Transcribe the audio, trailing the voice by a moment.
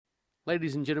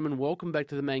Ladies and gentlemen, welcome back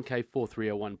to the Man Cave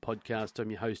 4301 podcast.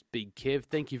 I'm your host, Big Kev.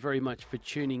 Thank you very much for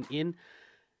tuning in.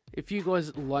 If you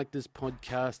guys like this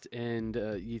podcast and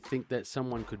you think that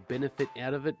someone could benefit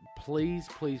out of it, please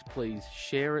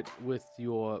share it with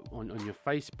on your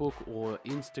Facebook or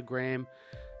Instagram.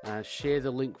 Share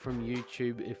the link from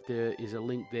YouTube if there is a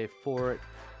link there for it.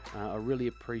 I really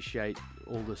appreciate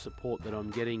all the support that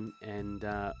I'm getting, and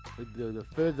the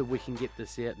further we can get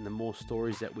this out and the more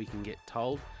stories that we can get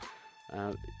told,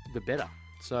 the better.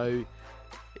 So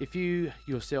if you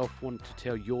yourself want to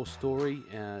tell your story,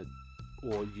 or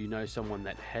you know someone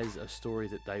that has a story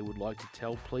that they would like to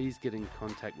tell, please get in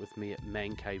contact with me at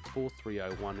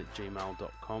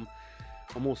mancave4301@gmail.com.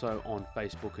 I'm also on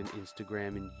Facebook and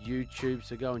Instagram and YouTube,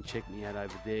 so go and check me out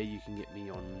over there. You can get me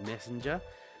on Messenger.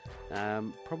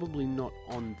 Probably not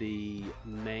on the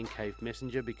Man Cave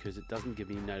Messenger because it doesn't give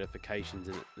me notifications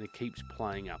and it keeps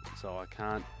playing up, so I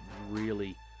can't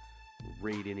really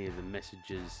read any of the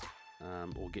messages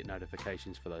or get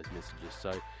notifications for those messages.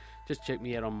 So just check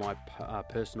me out on my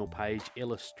personal page,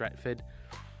 Ellis Stratford.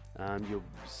 You'll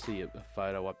see a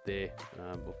photo up there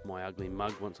of my ugly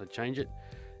mug once I change it.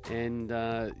 And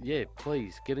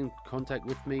please get in contact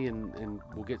with me and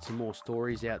we'll get some more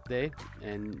stories out there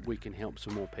and we can help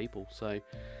some more people. So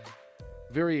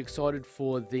very excited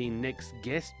for the next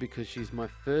guest because she's my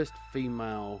first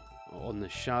female on the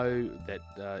show that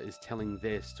is telling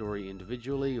their story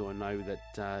individually. Or I know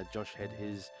that Josh had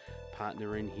his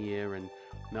partner in here and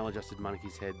Maladjusted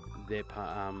Monkeys had their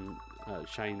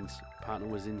Shane's partner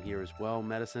was in here as well,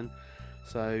 Madison.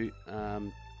 So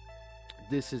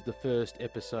this is the first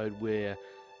episode where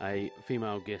a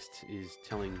female guest is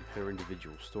telling her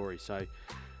individual story. So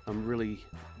I'm really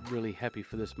happy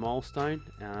for this milestone.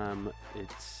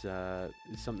 It's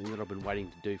something that I've been waiting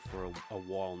to do for a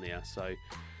while now. So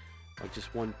I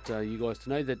just want you guys to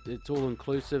know that it's all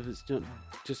inclusive. It's not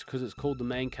just because it's called the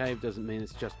Man Cave doesn't mean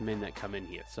it's just men that come in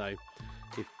here. So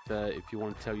if you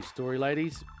want to tell your story,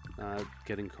 ladies,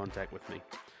 get in contact with me.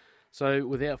 So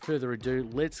without further ado,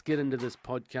 let's get into this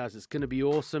podcast. It's going to be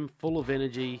awesome, full of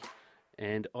energy,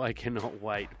 and I cannot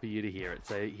wait for you to hear it.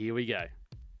 So here we go.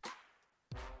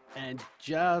 And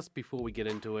just before we get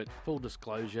into it, full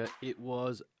disclosure, it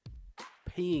was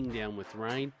peeing down with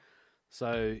rain,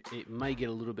 so it may get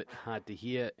a little bit hard to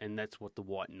hear, and that's what the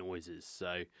white noise is.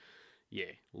 So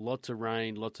yeah, lots of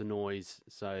rain, lots of noise,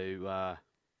 so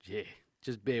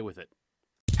just bear with it.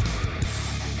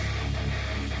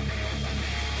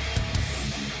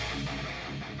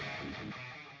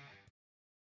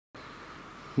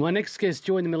 My next guest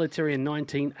joined the military in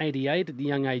 1988 at the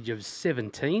young age of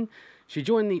 17. She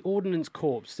joined the Ordnance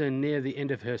Corps and near the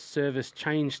end of her service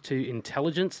changed to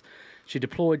intelligence. She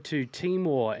deployed to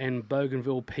Timor and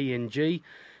Bougainville PNG.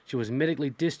 She was medically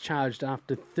discharged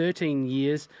after 13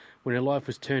 years when her life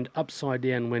was turned upside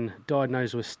down when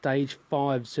diagnosed with stage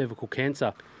 5 cervical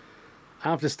cancer.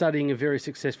 After studying a very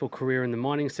successful career in the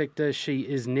mining sector, she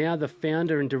is now the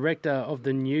founder and director of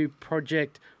the new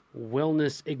project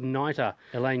Wellness Ignitor.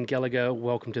 Elaine Gallagher,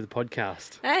 welcome to the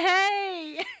podcast.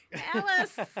 Hey,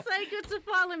 Alice, so good to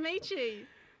finally meet you.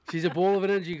 She's a ball of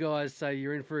energy, guys, so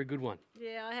you're in for a good one.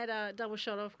 Yeah, I had a double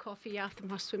shot of coffee after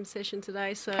my swim session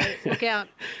today, so look out.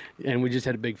 And we just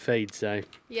had a big feed, so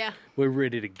yeah, we're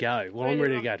ready to go. Well, I'm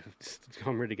ready to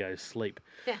go to sleep.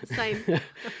 Yeah, same.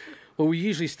 Well, we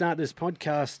usually start this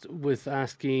podcast with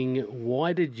asking,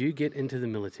 why did you get into the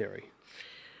military?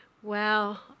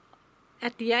 Well,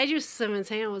 at the age of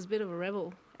 17, I was a bit of a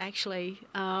rebel, actually.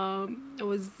 I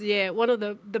was, one of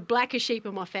the blacker sheep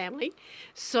of my family.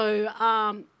 So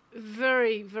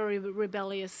very, very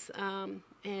rebellious. I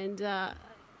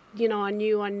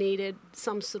knew I needed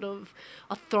some sort of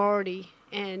authority.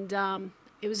 And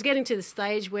it was getting to the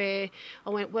stage where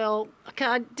I went, well, okay,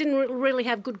 I didn't really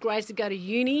have good grades to go to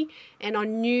uni. And I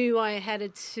knew I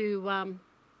had to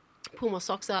pull my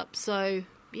socks up. So,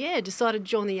 decided to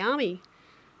join the army.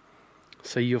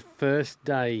 So your first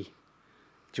day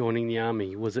joining the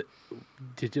army,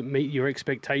 did it meet your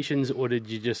expectations or did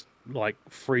you just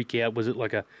freak out? Was it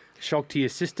like a shock to your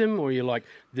system or you're like,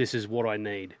 this is what I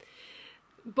need?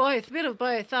 Both, a bit of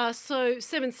both. So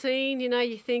 17,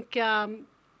 you think,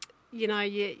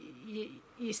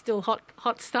 you're still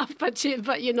hot stuff, but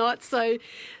you're not. So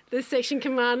the section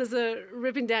commanders are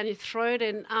ripping down your throat,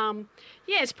 and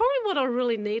it's probably what I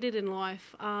really needed in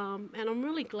life. And I'm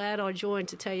really glad I joined,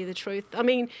 to tell you the truth. I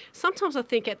mean, sometimes I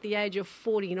think at the age of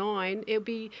 49, it would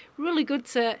be really good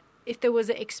if there was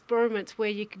an experiment where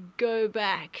you could go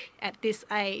back at this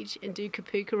age and do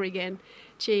Kapuka again.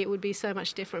 Gee, it would be so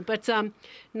much different. But no,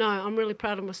 I'm really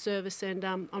proud of my service, and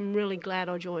I'm really glad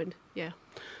I joined. Yeah.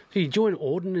 So you joined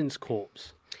Ordnance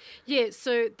Corps. Yeah,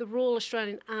 so the Royal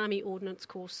Australian Army Ordnance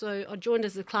course. So I joined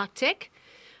as a clerk tech.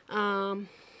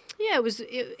 Yeah,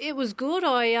 it was good.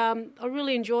 I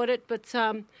really enjoyed it, but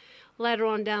later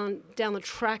on down the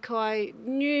track, I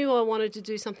knew I wanted to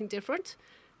do something different,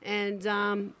 and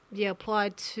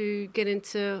applied to get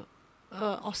into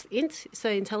OSINT, so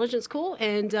Intelligence Corps,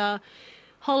 and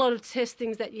whole lot of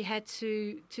testings that you had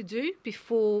to do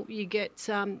before you get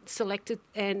selected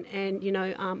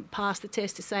and pass the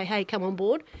test to say, hey, come on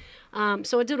board.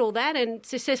 So I did all that and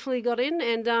successfully got in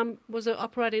and was an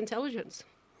operator intelligence.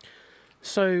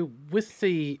 So with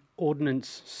the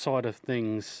ordnance side of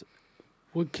things,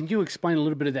 can you explain a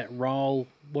little bit of that role,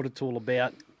 what it's all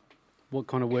about, what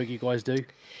kind of work you guys do?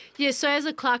 Yeah, so as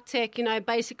a clerk tech,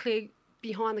 basically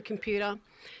behind the computer.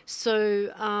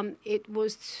 So it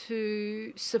was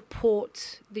to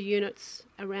support the units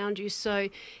around you. So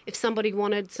if somebody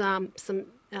wanted some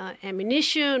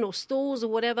ammunition or stores or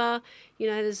whatever,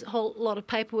 there's a whole lot of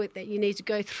paperwork that you need to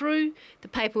go through. The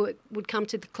paperwork would come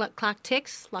to the clerk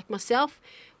techs like myself.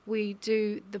 We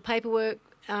do the paperwork,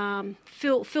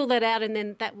 fill that out, and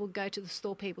then that will go to the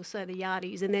store people, so the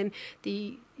yardies. And then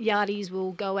the yardies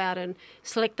will go out and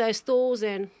select those stores,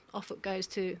 and off it goes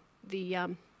to the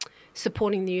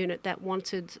supporting the unit that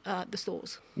wanted the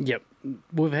stores. Yep.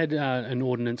 We've had an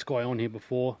ordnance guy on here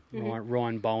before,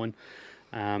 Ryan Bowen.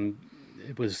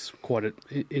 It was quite an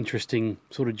interesting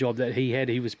sort of job that he had.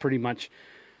 He was pretty much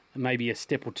maybe a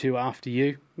step or two after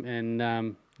you.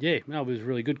 And, it was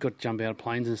really good. Got to jump out of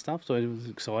planes and stuff, so it was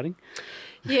exciting.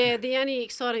 Yeah, the only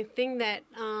exciting thing that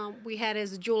we had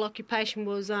as a dual occupation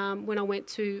was when I went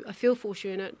to a field force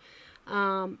unit,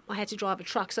 I had to drive a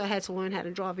truck, so I had to learn how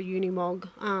to drive a Unimog,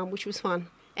 which was fun.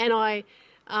 And I,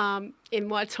 in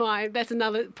my time, that's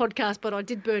another podcast, but I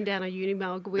did burn down a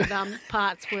Unimog with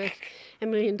parts worth $1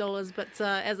 million. But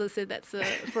as I said, that's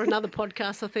for another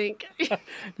podcast, I think.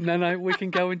 No, we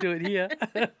can go into it here.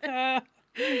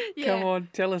 Yeah. Come on,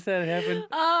 tell us how it happened.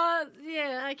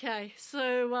 Okay.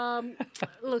 So,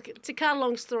 look, to cut a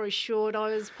long story short,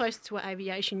 I was posted to an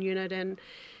aviation unit and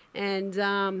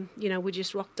we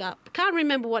just rocked up. Can't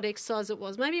remember what exercise it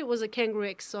was. Maybe it was a kangaroo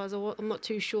exercise. I'm not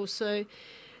too sure. So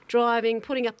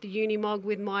putting up the Unimog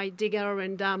with my digger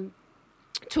and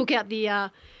took out the,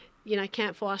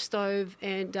 campfire stove.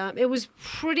 And it was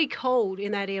pretty cold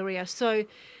in that area. So,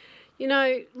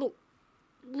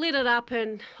 lit it up,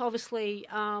 and obviously,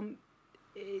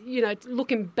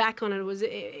 looking back on it,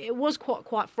 it was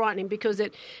quite frightening because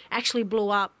it actually blew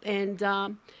up and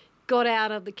got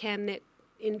out of the cam net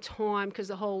in time because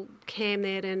the whole cam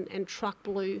net and truck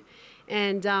blew.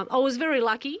 And I was very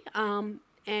lucky,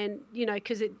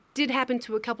 because it did happen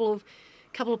to a couple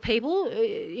of people,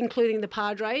 including the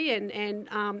Padre, and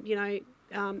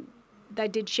they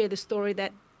did share the story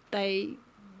that they,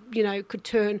 could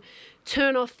turn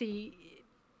off the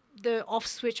off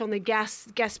switch on the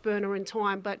gas burner in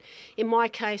time, but in my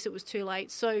case it was too late.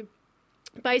 So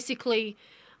basically,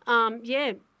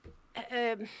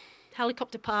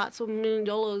 helicopter parts, $1 million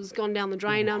gone down the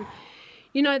drain.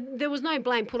 There was no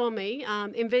blame put on me.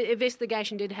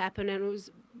 Investigation did happen, and it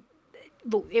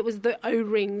was the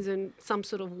O-rings and some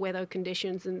sort of weather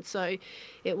conditions, and so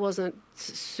it wasn't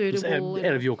suitable. It was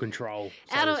out of your control.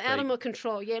 Out of my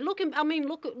control. Yeah. Looking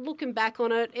back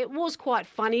on it, it was quite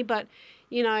funny, but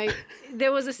there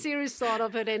was a serious side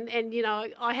of it, and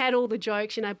I had all the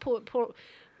jokes.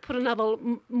 Put another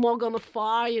mog on the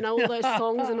fire. All those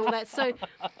songs and all that. So,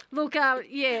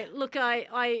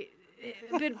 I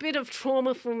a bit of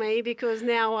trauma for me because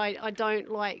now I don't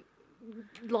like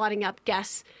lighting up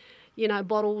gas,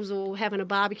 bottles or having a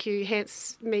barbecue,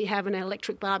 hence me having an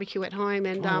electric barbecue at home.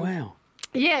 And wow.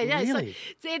 Yeah. Really?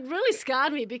 So it really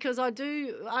scarred me because I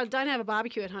don't have a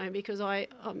barbecue at home because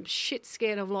I'm shit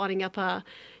scared of lighting up a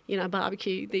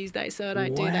barbecue these days, so I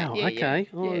don't do that. Wow, okay.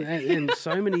 Yeah. Oh, and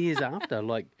so many years after,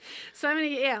 I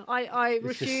it's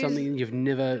refuse. just something you've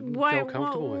never felt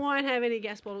comfortable with. Won't have any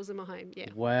gas bottles in my home, yeah.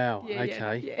 Wow,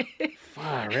 okay. Yeah.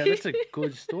 Far out, that's a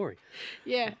good story.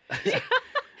 Yeah.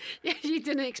 Yeah, you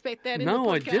didn't expect that in the podcast. No,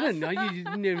 I didn't. No, you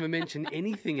didn't even mention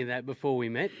anything of that before we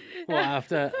met. Well,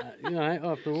 after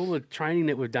all the training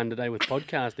that we've done today with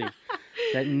podcasting,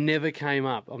 that never came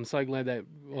up. I'm so glad that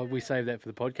we saved that for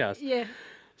the podcast. Yeah.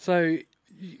 So,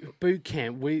 boot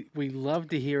camp. We love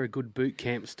to hear a good boot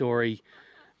camp story.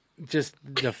 Just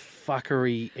the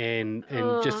fuckery and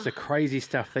just the crazy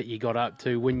stuff that you got up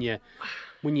to when you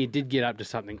did get up to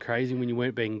something crazy, when you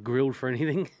weren't being grilled for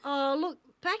anything. Oh, look.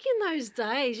 Back in those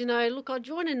days, I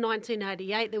joined in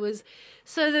 1988. There was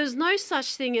no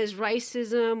such thing as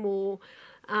racism or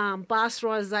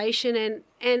bastardisation,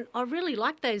 and I really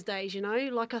liked those days. I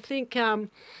think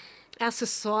our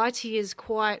society is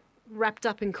quite wrapped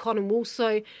up in cotton wool.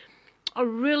 So I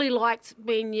really liked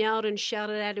being yelled and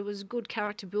shouted at. It was good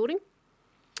character building.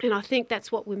 And I think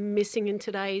that's what we're missing in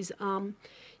today's,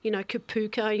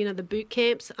 kapuka, the boot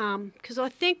camps. Because I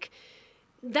think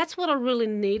that's what I really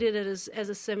needed as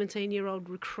a 17-year-old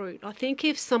recruit. I think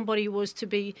if somebody was to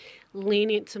be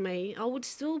lenient to me, I would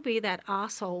still be that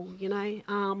arsehole.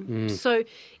 So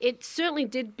it certainly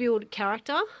did build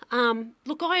character.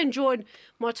 Look, I enjoyed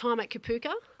my time at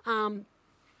Kapuka.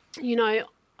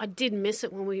 I did miss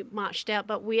it when we marched out,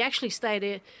 but we actually stayed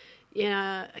there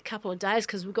a couple of days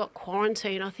because we got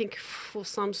quarantined, I think, for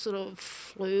some sort of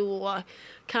flu, or I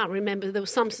can't remember. There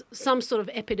was some sort of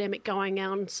epidemic going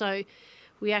on, so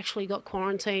we actually got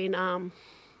quarantined. And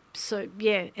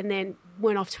then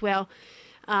went off to our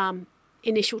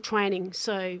initial training.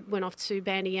 So went off to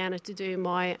Bandiana to do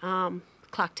my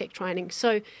Clark Tech training.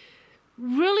 So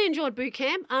really enjoyed boot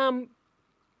camp. I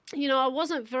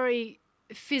wasn't very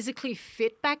physically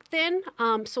fit back then,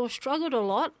 so I struggled a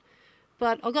lot,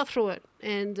 but I got through it.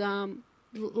 And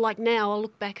like now, I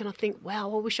look back and I think,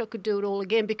 wow, I wish I could do it all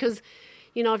again, because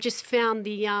I've just found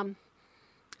the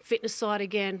fitness side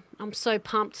again. I'm so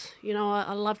pumped.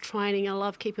 I love training. I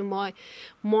love keeping my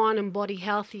mind and body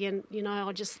healthy, and I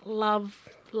just love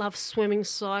swimming,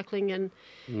 cycling,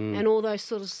 and all those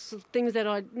sort of things that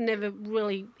I never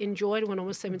really enjoyed when I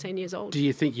was 17 years old. Do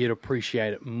you think you'd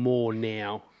appreciate it more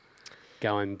now,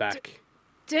 going back?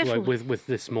 Definitely. Like with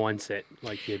this mindset,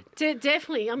 like you.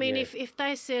 Definitely. I mean, if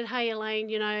they said, "Hey, Elaine,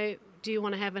 do you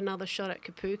want to have another shot at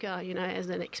Kapuka, as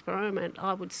an experiment?"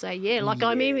 I would say, yeah. Like,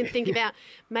 I'm even thinking about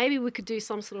maybe we could do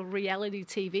some sort of reality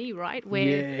TV, right?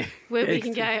 Where we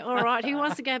can go, all right, who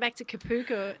wants to go back to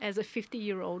Kapuka as a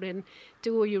 50-year-old and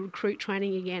do all your recruit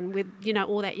training again with,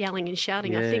 all that yelling and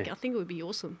shouting? I think it would be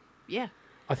awesome. Yeah.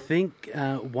 I think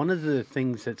one of the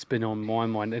things that's been on my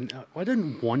mind, and I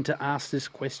didn't want to ask this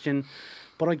question,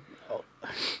 but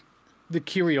the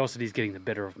curiosity is getting the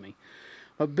better of me.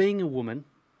 But being a woman,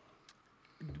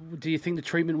 do you think the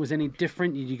treatment was any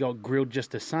different? You got grilled just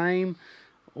the same?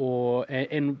 Or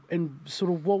and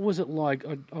sort of what was it like?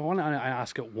 I want to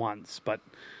ask it once, but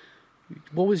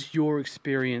what was your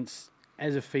experience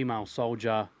as a female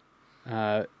soldier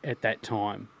at that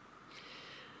time?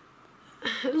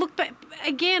 Look, but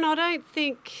again, I don't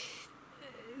think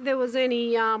there was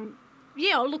any... I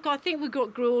think we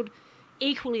got grilled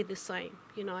equally the same,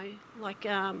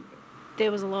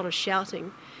 there was a lot of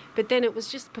shouting. But then it was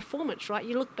just performance, right?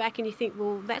 You look back and you think,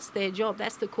 well, that's their job.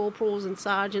 That's the corporals and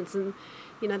sergeants and,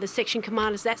 the section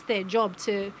commanders. That's their job,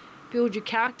 to build your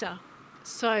character.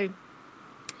 So,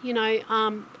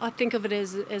 I think of it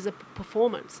as a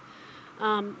performance.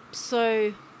 Come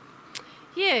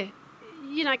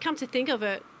to think of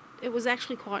it, it was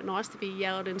actually quite nice to be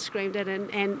yelled and screamed at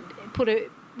and put a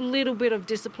little bit of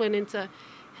discipline into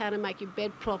how to make your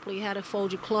bed properly, how to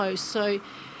fold your clothes. So,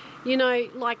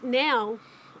 like now,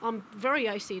 I'm very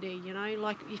OCD,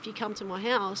 like if you come to my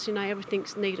house,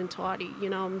 everything's neat and tidy.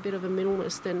 I'm a bit of a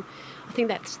minimalist, and I think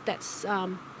that's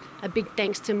a big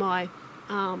thanks to my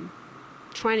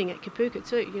training at Kapuka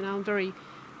too. I'm very,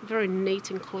 very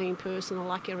neat and clean person. I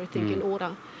like everything in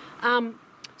order. I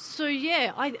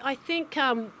think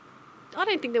I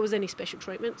don't think there was any special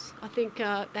treatments. I think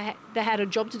they had a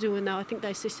job to do, and I think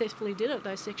they successfully did it,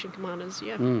 those section commanders,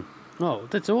 yeah. Oh,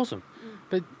 that's awesome.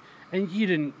 And you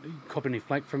didn't cop any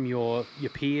flack from your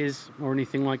peers or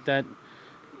anything like that?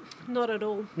 Not at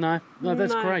all. No,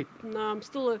 that's great. No, I'm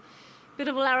still a bit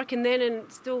of a larrikin then and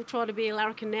still try to be a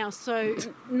larrikin now. So,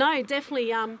 no,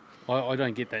 definitely... I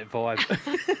don't get that vibe.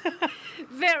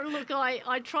 Look,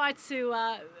 I try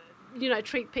to,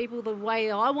 treat people the way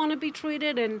I want to be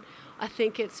treated, and I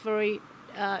think it's very,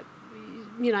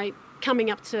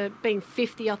 coming up to being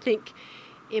 50, I think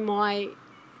in my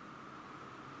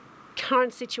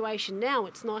current situation now,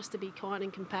 it's nice to be kind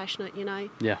and compassionate,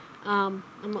 Yeah. I'm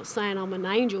not saying I'm an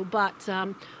angel, but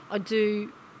I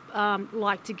do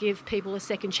like to give people a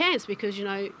second chance, because,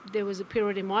 there was a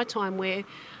period in my time where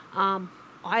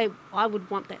I would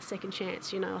want that second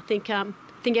chance, I think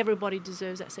everybody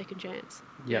deserves that second chance.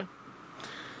 Yeah.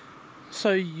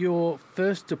 So your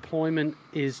first deployment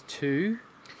is to?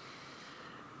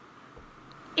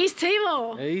 East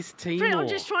Timor. I'm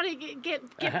just trying to get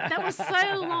that was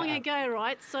so long ago,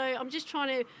 right? So I'm just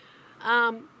trying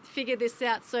to figure this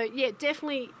out. So yeah,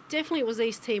 definitely it was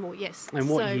East Timor, yes. And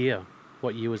what year?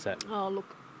 What year was that? Oh,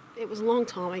 look, it was a long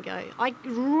time ago. I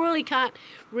really can't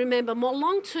remember. My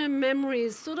long-term memory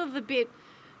is sort of a bit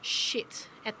shit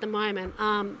at the moment.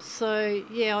 I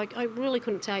really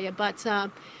couldn't tell you, but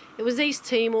it It was East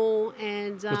Timor,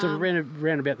 and Was it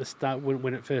around about the start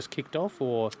when it first kicked off,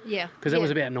 or yeah, because that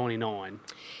was about 99.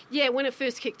 Yeah, when it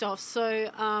first kicked off. So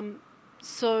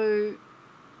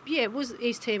yeah, it was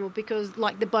East Timor because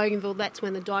like the Bougainville, that's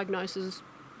when the diagnosis,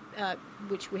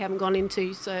 which we haven't gone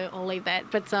into, so I'll leave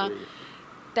that. But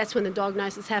that's when the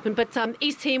diagnosis happened. But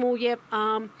East Timor,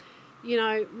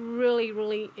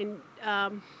 really,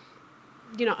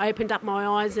 opened up my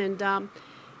eyes, and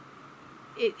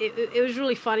it was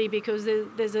really funny because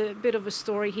there's a bit of a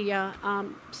story here.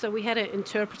 So we had an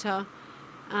interpreter.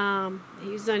 He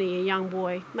was only a young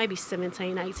boy, maybe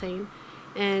 17, 18,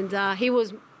 and he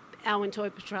was our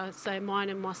interpreter, so mine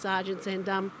and my sergeant's, and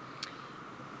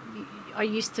I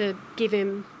used to give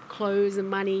him clothes and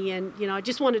money, and I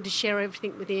just wanted to share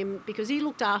everything with him because he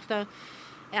looked after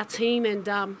our team, and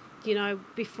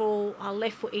before I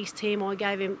left for East Timor, I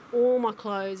gave him all my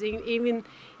clothes, even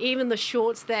the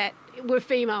shorts that were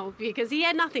female, because he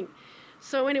had nothing.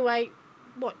 So anyway,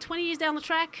 20 years down the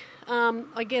track,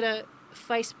 I get a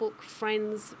Facebook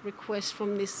friends request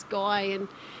from this guy, and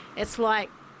it's like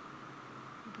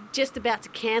just about to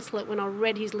cancel it when I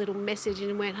read his little message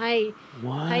and went, hey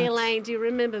Elaine, do you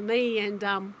remember me?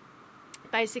 And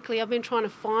basically I've been trying to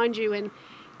find you, and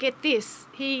get this,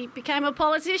 he became a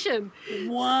politician.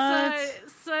 What?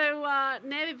 So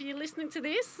now if you're listening to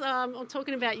this, I'm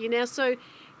talking about you now. So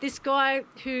this guy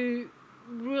who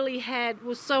really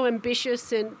was so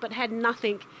ambitious but had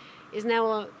nothing is now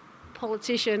a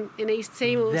politician in East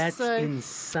Timor. That's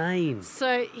insane.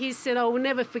 So he said, I will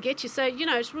never forget you. So,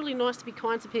 it's really nice to be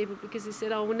kind to people, because he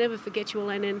said, I will never forget you,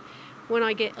 Elaine, and when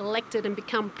I get elected and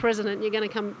become president, you're going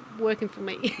to come working for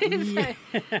me.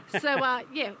 So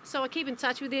I keep in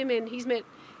touch with him, and he's met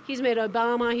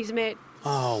Obama, he's met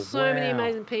many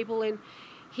amazing people, and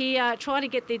he tried to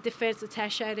get the defence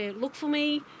attaché to look for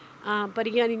me, but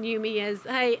he only knew me as,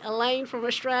 hey, Elaine from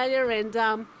Australia,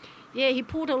 and he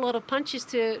pulled a lot of punches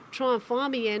to try and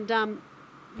find me, and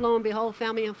lo and behold,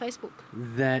 found me on Facebook.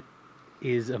 That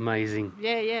is amazing.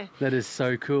 Yeah. That is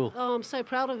so cool. Oh, I'm so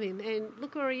proud of him, and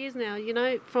look where he is now,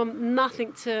 from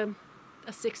nothing to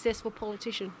a successful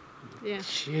politician. Yeah.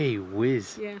 Gee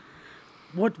whiz. Yeah.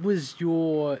 What was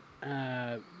your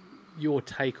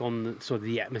take on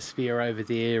the atmosphere over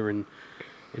there and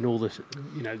all this,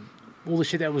 all the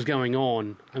shit that was going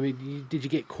on? I mean, did you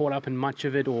get caught up in much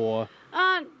of it, or?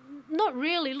 Not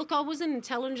really. Look, I was in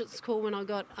intelligence school when I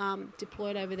got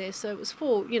deployed over there, so it was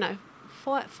for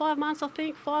 5 months, I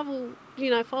think, 5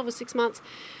 or 6 months.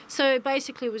 So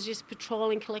basically, it was just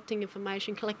patrolling, collecting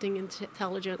information, collecting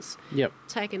intelligence,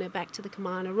 taking it back to the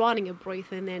commander, writing a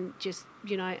brief, and then just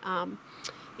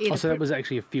so that was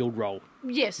actually a field role.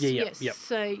 Yes.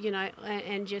 So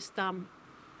and just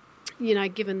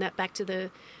giving that back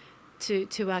to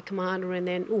our commander, and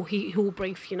then he'll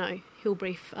brief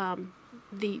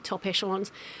the top echelons.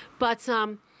 But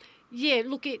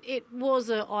look, it was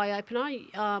an eye opener.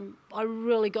 I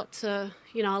really got to,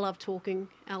 I love talking,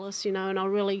 Alice, and I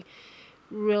really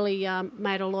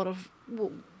made a lot of,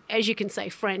 as you can say,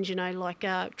 friends,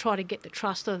 try to get the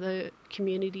trust of the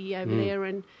community over there.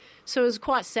 And so it was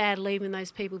quite sad leaving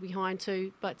those people behind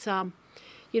too. But,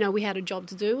 we had a job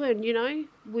to do, and,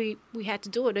 we had to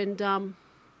do it. And,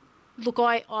 look,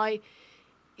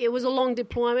 it was a long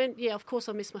deployment. Yeah, of course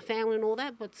I miss my family and all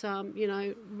that, but,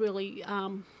 really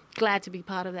glad to be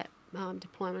part of that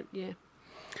deployment, yeah.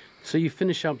 So you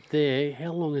finish up there.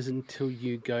 How long is it until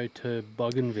you go to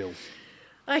Bougainville?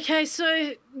 Okay,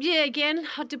 so, again,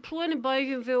 I deployed in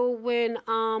Bougainville when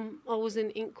I was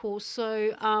in Inc course.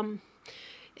 So,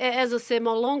 as I said,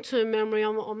 my long-term memory,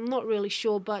 I'm not really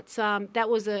sure, but that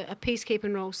was a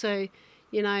peacekeeping role. So,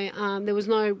 there was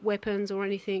no weapons or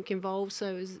anything involved,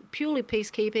 so it was purely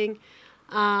peacekeeping.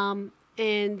 And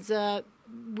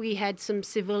we had some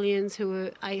civilians who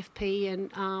were AFP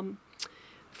and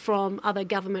from other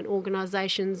government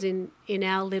organisations in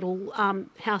our little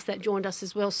house that joined us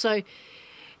as well. So,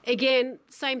 again,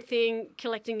 same thing,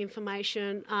 collecting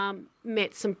information,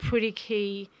 met some pretty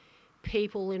key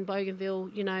people in Bougainville,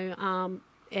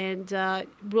 and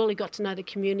really got to know the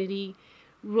community,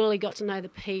 really got to know the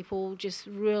people, just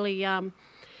really, it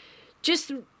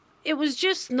was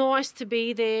just nice to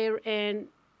be there and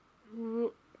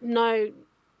know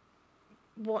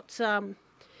what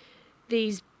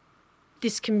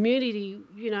this community,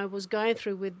 was going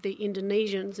through with the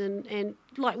Indonesians, and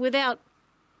like without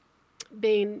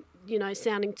being,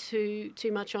 sounding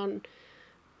too much on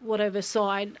whatever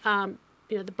side, the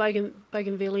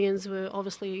Bougainvilleans were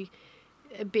obviously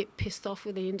a bit pissed off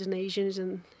with the Indonesians,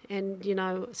 and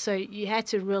so you had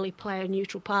to really play a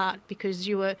neutral part because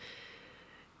you were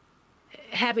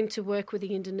having to work with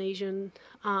the Indonesian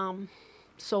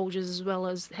soldiers as well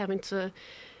as having to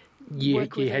You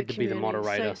work with had to be the community.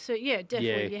 moderator. So yeah,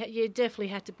 definitely, Yeah. you definitely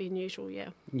had to be neutral. Yeah.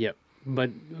 Yep.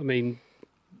 But, I mean,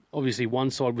 obviously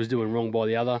one side was doing wrong by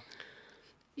the other.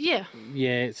 Yeah.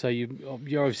 Yeah, so you're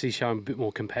obviously showing a bit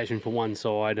more compassion for one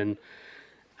side, and,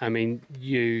 I mean,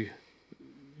 you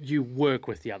work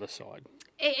with the other side.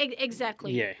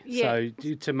 Exactly. Yeah. Yeah. So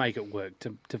to make it work,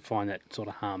 to find that sort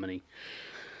of harmony.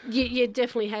 You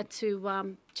definitely had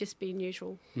to just be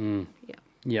neutral. Mm. Yeah.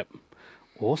 Yep.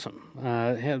 Awesome.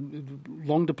 How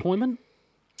long deployment?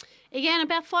 Again,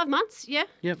 about 5 months. Yeah.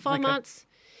 Yep. 5 okay. months.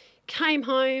 Came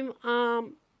home. I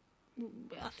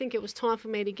think it was time for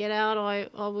me to get out. I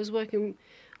was working.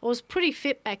 I was pretty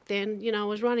fit back then. You know, I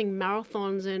was running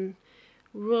marathons and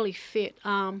really fit.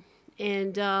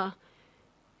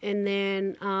 And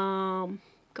then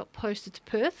got posted to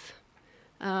Perth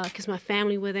because my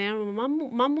family were there. My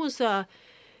mum was,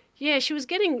 she was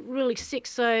getting really sick,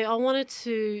 so I wanted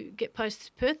to get posted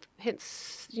to Perth,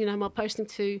 hence, my posting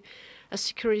to a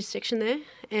security section there.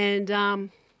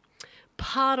 And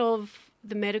part of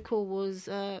the medical was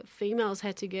females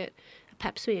had to get a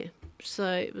pap smear.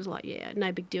 So it was like,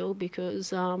 no big deal because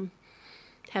had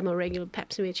my regular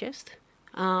pap smear chest.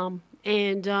 And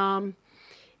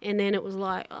then it was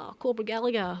like, Corporal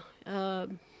Gallagher,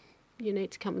 you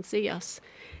need to come and see us.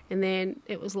 And then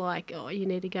it was like, you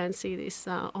need to go and see this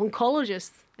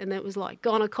oncologist. And it was like,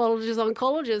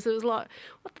 oncologist. It was like,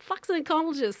 what the fuck's an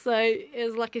oncologist? So it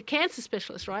was like a cancer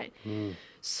specialist, right? Mm.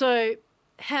 So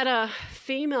had a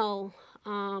female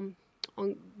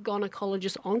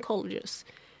oncologist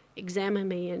examine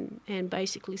me and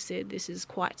basically said, this is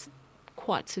quite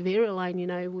severe,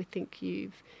 Elaine. We think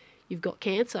you've got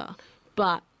cancer.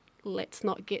 But let's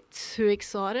not get too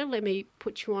excited. Let me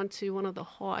put you on to one of the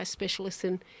highest specialists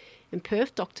in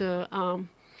Perth, Dr.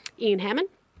 Ian Hammond,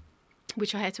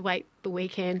 which I had to wait the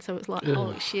weekend. So it was like,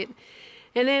 holy shit.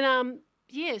 And then,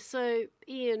 so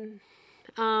Ian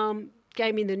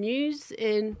gave me the news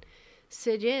and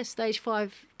said, stage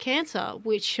 5 cancer,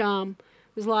 which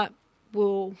was like,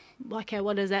 well, okay,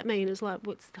 what does that mean? It's like,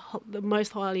 what's the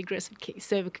most highly aggressive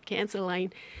cervical cancer,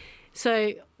 Elaine?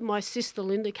 So my sister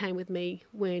Linda came with me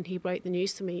when he broke the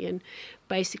news to me, and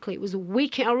basically it was a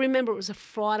weekend. I remember it was a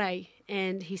Friday,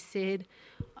 and he said,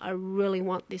 I really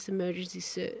want this emergency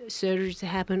surgery to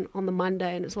happen on the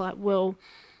Monday. And it's like, well,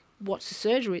 what's the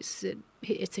surgery? It's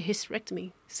a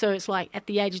hysterectomy. So it's like at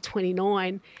the age of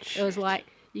 29, It was like,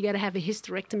 you got to have a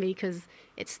hysterectomy because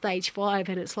it's stage 5.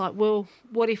 And it's like, well,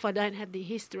 what if I don't have the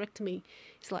hysterectomy?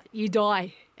 It's like, you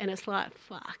die. And it's like,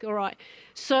 fuck, all right.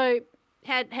 So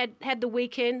had the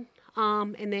weekend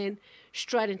and then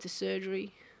straight into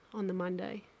surgery on the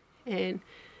Monday and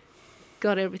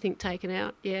got everything taken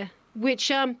out,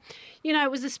 which,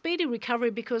 it was a speedy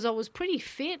recovery because I was pretty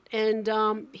fit, and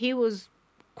he was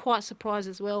quite surprised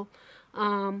as well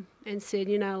and said,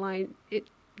 Elaine,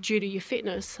 due to your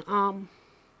fitness, I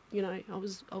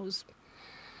was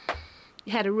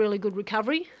had a really good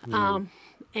recovery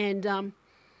and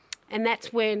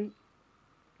that's when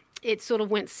it sort of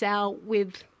went sour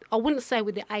with, I wouldn't say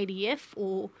with the ADF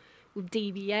or with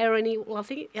DVA or any. Well, I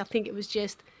think it was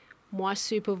just my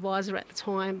supervisor at the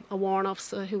time, a warrant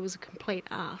officer who was a complete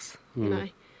ass,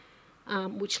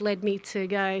 which led me to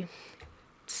go,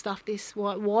 stuff this.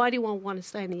 Why do I want to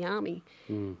stay in the army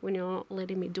when you're not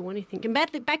letting me do anything? And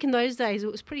back in those days,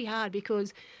 it was pretty hard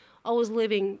because I was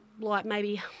living like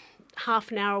maybe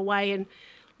half an hour away, and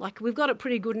like, we've got it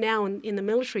pretty good now in the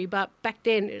military, but back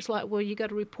then it's like, well, you got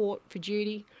to report for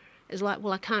duty. It's like,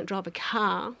 well, I can't drive a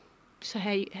car, so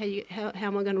how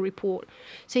am I going to report?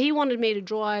 So he wanted me to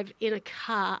drive in a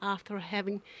car after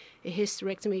having a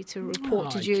hysterectomy to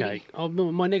report to duty. Okay.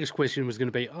 My next question was going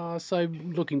to be, so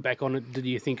looking back on it, did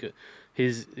you think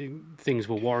his things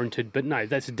were warranted? But no,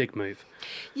 that's a dick move.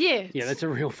 Yeah. Yeah, that's a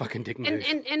real fucking dick move.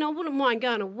 And I wouldn't mind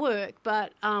going to work,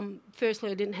 but firstly,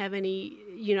 I didn't have any,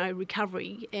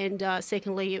 recovery. And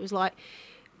secondly, it was like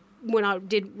when I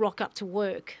did rock up to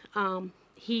work,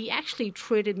 he actually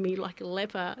treated me like a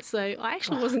leper. So I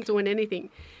actually wasn't doing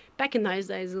anything. Back in those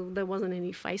days, there wasn't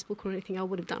any Facebook or anything. I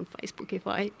would have done Facebook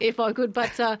if I could.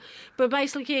 But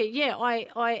basically,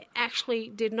 I actually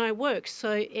did no work.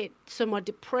 So my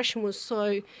depression was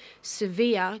so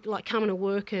severe, like coming to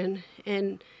work and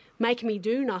making me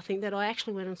do nothing, that I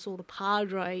actually went and saw the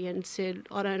padre and said,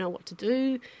 I don't know what to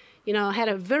do. I had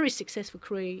a very successful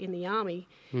career in the army,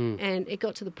 and it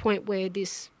got to the point where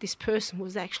this person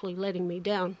was actually letting me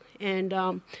down, and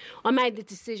I made the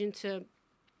decision to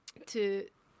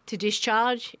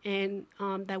discharge, and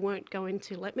they weren't going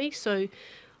to let me. So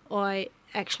I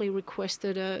actually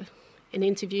requested an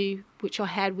interview, which I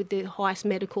had with the highest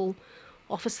medical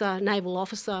naval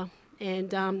officer,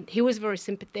 and he was very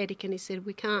sympathetic, and he said,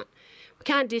 we can't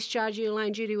discharge you,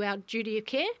 Elaine, due to our duty of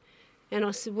care. And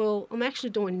I said, well, I'm actually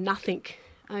doing nothing.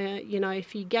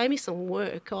 If you gave me some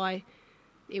work,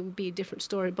 it would be a different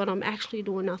story, but I'm actually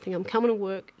doing nothing. I'm coming to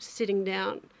work, sitting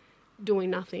down, doing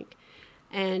nothing.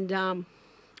 And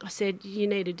I said, you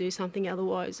need to do something,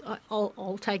 otherwise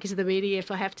I'll take you to the media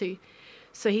if I have to.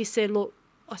 So he said, look,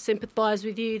 I sympathise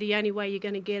with you. The only way you're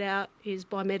going to get out is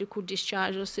by medical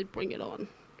discharge. I said, bring it on.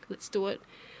 Let's do it.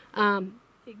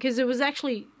 Because it was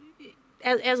actually,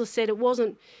 as I said, it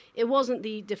wasn't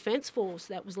the Defence Force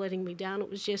that was letting me down. It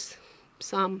was just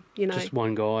some, just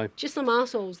one guy, just some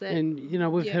arseholes that. And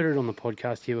we've heard it on the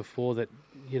podcast here before that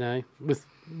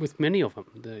with many of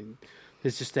them,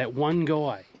 there's just that one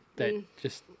guy that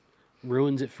just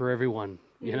ruins it for everyone.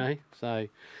 So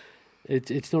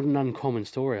it's not an uncommon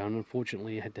story, and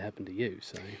unfortunately, it had to happen to you.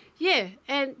 So yeah,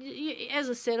 and as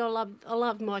I said, I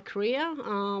loved my career,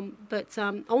 but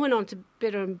I went on to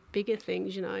better and bigger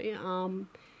things,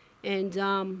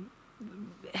 and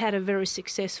had a very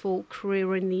successful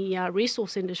career in the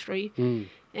resource industry,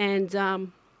 and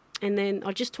then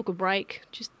I just took a break,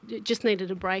 just needed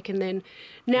a break, and then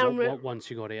now once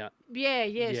you got out.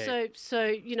 Yeah.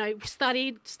 So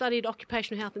studied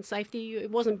occupational health and safety.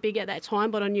 It wasn't big at that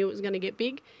time, but I knew it was going to get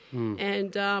big,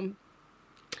 and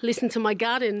listened to my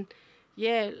gut, and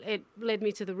it led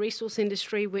me to the resource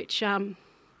industry, which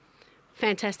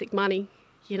fantastic money,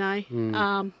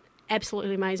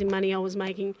 absolutely amazing money I was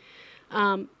making.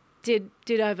 Did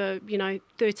over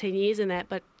 13 years in that,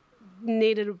 but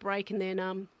needed a break, and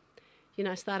then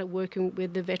started working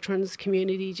with the veterans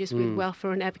community, just with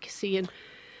welfare and advocacy, and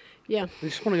I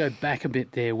just want to go back a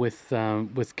bit there with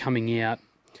coming out,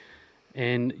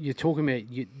 and you're talking about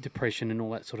your depression and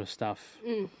all that sort of stuff.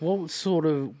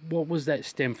 What was that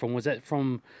stem from? Was that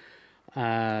from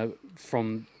a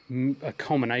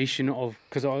combination of,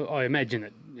 because I imagine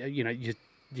that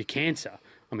your cancer,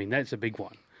 I mean, that's a big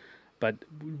one. But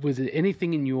was there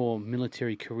anything in your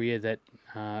military career that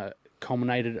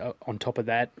culminated on top of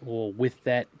that or with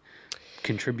that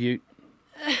contribute?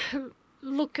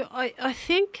 Look, I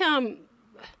think, as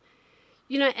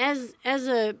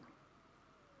a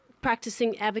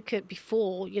practicing advocate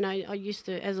before, I used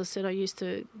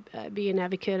to be an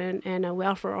advocate and a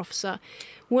welfare officer.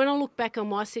 When I look back on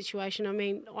my situation, I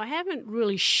mean, I haven't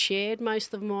really shared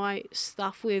most of my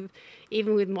stuff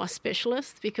even with my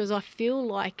specialist, because I feel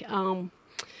like, I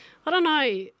don't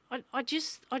know, I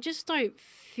just don't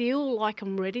feel like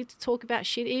I'm ready to talk about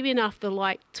shit, even after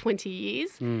like 20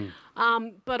 years.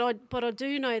 But I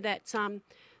do know that some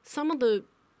of the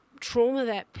trauma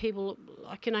that people,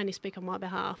 I can only speak on my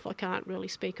behalf, I can't really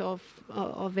speak of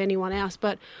anyone else,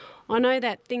 but I know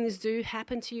that things do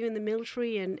happen to you in the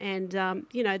military, and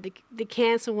the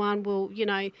cancer one will,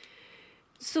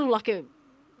 sort of like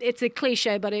it's a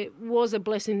cliche, but it was a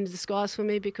blessing in disguise for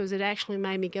me, because it actually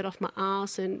made me get off my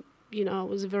ass, and I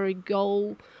was a very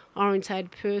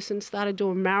goal-orientated person, started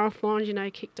doing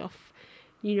marathons, kicked off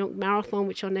New York Marathon,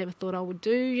 which I never thought I would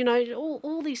do,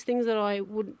 all these things that I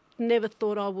would never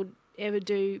thought I would ever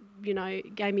do,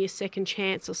 gave me a second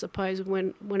chance, I suppose,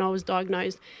 when I was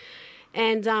diagnosed.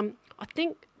 And I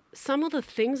think some of the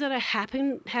things that are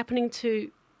happening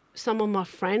to some of my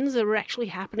friends are actually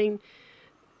happening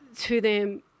to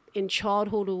them in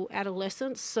childhood or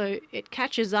adolescence. So it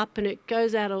catches up and it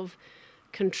goes out of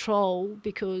control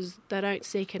because they don't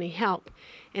seek any help.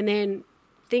 And then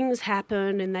things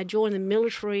happen and they join the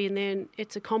military, and then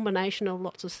it's a combination of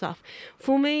lots of stuff.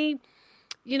 For me,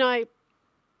 the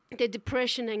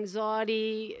depression,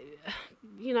 anxiety,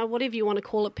 whatever you want to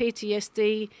call it,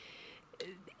 PTSD,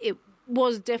 it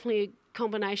was definitely a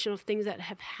combination of things that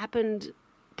have happened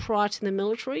prior to the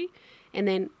military, and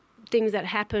then things that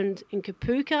happened in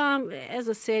Kapuka. As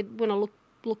I said, when I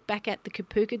look back at the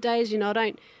Kapuka days, I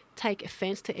don't take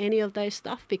offence to any of those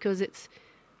stuff, because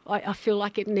I feel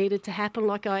like it needed to happen.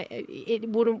 Like it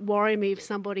wouldn't worry me if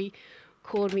somebody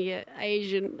called me an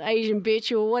Asian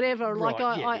bitch or whatever.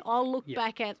 Right, I'll look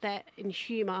back at that in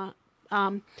humour. I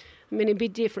mean, it'd be a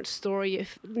different story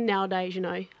if nowadays,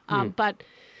 but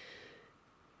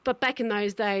back in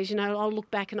those days, I'll look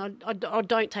back and I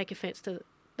don't take offence to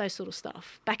those sort of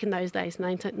stuff. Back in those days,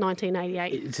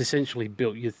 1988. It's essentially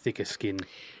built your thicker skin.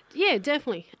 Yeah,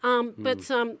 definitely.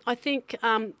 But I think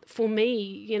for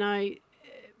me,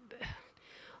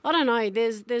 I don't know,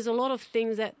 there's a lot of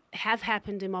things that have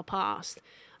happened in my past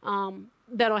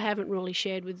that I haven't really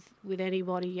shared with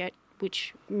anybody yet,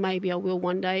 which maybe I will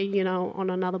one day, on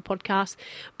another podcast.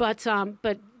 But I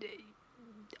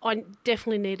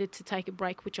definitely needed to take a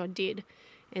break, which I did.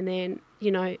 And then,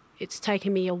 it's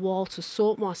taken me a while to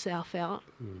sort myself out.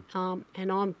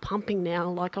 And I'm pumping now,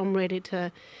 like I'm ready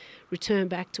to return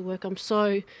back to work. I'm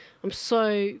so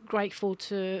grateful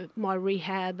to my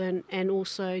rehab and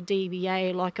also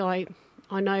DVA. Like I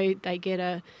know they get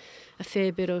a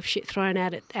fair bit of shit thrown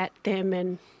at them,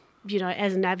 and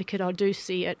as an advocate I do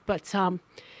see it, but I'm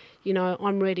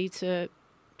ready to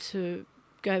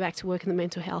go back to work in the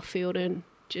mental health field and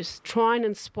just try and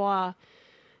inspire,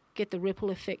 get the ripple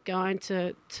effect going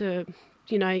to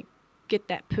get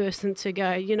that person to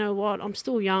go, you know what, I'm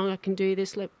still young, I can do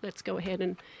this, let's go ahead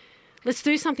and let's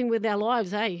do something with our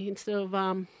lives, instead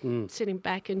of sitting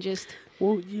back and just...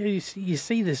 Well, you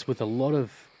see this with a lot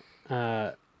of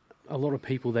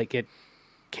people that get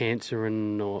cancer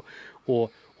or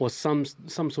some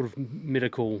sort of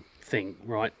medical thing,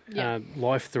 right? Yeah.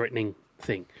 Life-threatening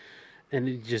thing. And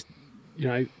it just,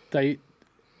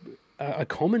 a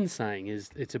common saying is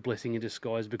it's a blessing in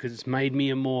disguise because it's made me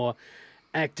a more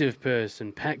active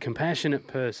person, compassionate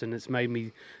person. It's made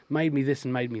me this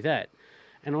and made me that.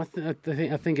 And I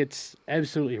think it's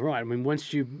absolutely right. I mean,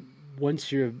 once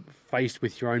you're faced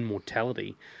with your own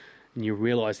mortality and you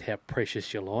realise how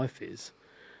precious your life is,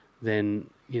 then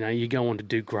you go on to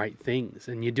do great things,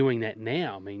 and you're doing that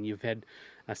now. I mean, you've had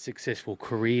a successful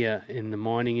career in the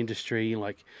mining industry.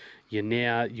 Like you're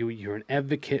an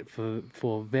advocate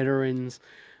for veterans.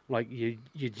 Like you're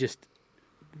just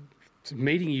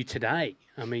meeting you today.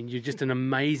 I mean, you're just an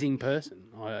amazing person.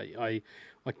 I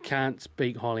can't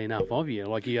speak highly enough of you.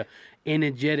 Like you're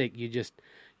energetic. You just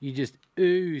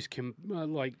ooze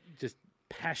just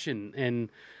passion, and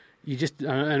you just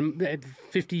at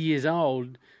 50 years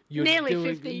old. You're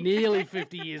nearly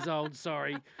 50 years old.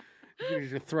 Sorry, you're going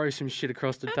to throw some shit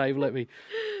across the table at me.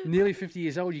 Nearly 50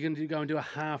 years old. You're going to go and do a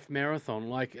half marathon.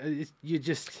 Like you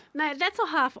just no, that's a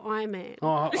half Ironman.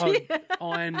 Oh,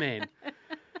 Ironman.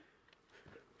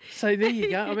 So there you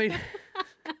go. I mean,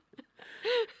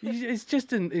 it's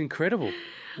just incredible.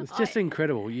 It's just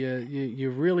incredible.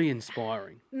 You're really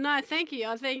inspiring. No, thank you.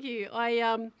 I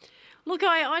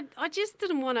just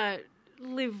didn't want to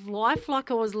live life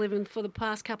like I was living for the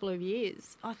past couple of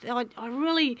years. I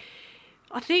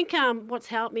think what's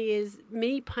helped me is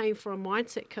me paying for a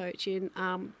mindset coach in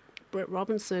Brett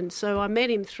Robinson. So I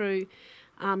met him through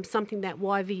something that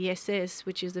YVSS,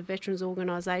 which is a veterans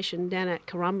organisation down at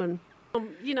Currumbin.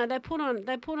 They put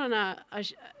on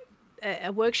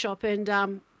a workshop, and I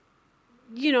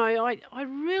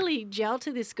really gelled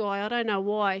to this guy. I don't know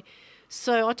why.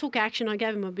 So I took action. I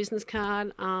gave him a business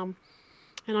card,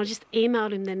 and I just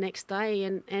emailed him the next day.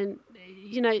 And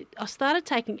I started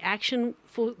taking action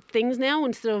for things now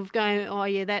instead of going, oh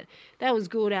yeah, that was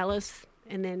good, Alice,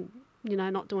 and then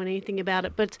not doing anything about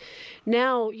it. But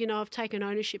now I've taken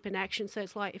ownership and action. So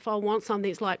it's like if I want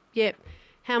something, it's like, yep,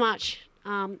 how much?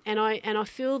 And I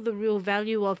feel the real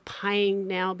value of paying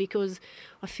now, because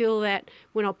I feel that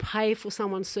when I pay for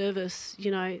someone's service,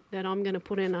 that I'm going to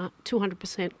put in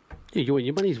 200%. Yeah,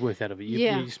 your money's worth out of it.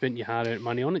 You spent your hard-earned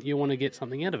money on it. You want to get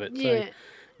something out of it. So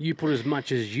you put as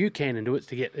much as you can into it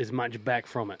to get as much back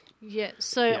from it. Yeah,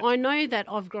 so I know that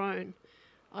I've grown.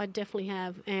 I definitely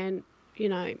have. And,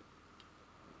 a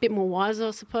bit more wiser,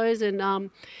 I suppose.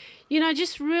 And,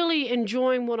 just really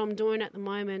enjoying what I'm doing at the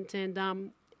moment.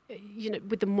 And,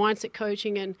 with the mindset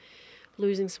coaching and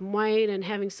losing some weight and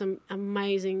having some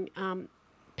amazing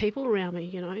people around me,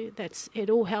 it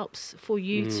all helps for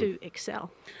you to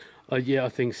excel. I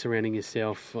think surrounding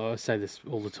yourself, I say this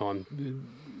all the time,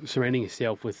 surrounding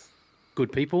yourself with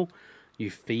good people,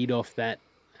 you feed off that,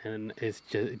 and it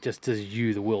just does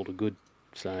you the world of good.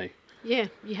 So yeah,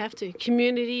 you have to.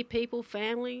 Community, people,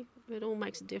 family, it all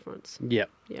makes a difference. Yep.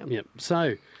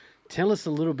 So tell us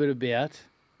a little bit about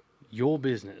your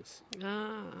business.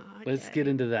 Okay. Let's get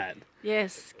into that.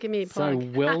 Yes, give me a plug. So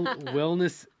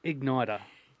Wellness Ignitor.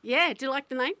 Yeah, do you like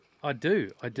the name? I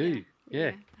do.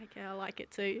 Yeah. Okay, I like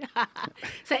it too.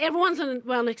 So everyone's a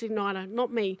Wellness Ignitor,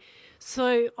 not me.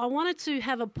 So I wanted to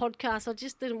have a podcast. I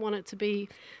just didn't want it to be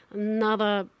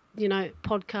another,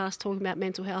 podcast talking about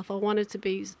mental health. I wanted it to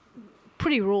be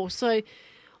pretty raw. So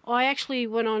I actually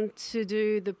went on to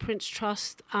do the Prince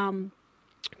Trust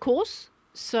course.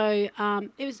 So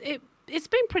it's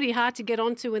been pretty hard to get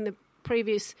onto in the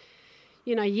previous,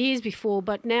 years before,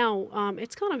 but now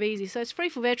it's kind of easy. So it's free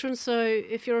for veterans. So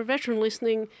if you're a veteran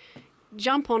listening,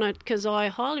 jump on it, because I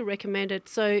highly recommend it.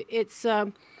 So it's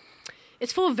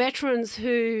for veterans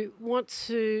who want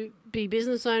to be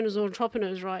business owners or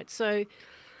entrepreneurs, right? So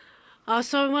I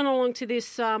went along to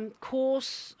this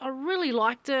course. I really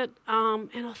liked it, and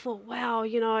I thought, wow,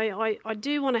 I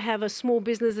do want to have a small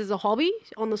business as a hobby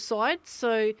on the side.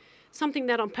 So something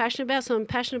that I'm passionate about. So I'm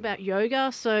passionate about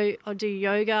yoga. So I do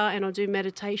yoga and I do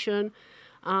meditation,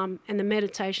 and the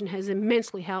meditation has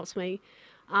immensely helped me.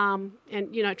 And,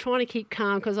 you know, trying to keep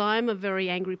calm, because I am a very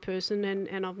angry person,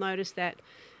 and I've noticed that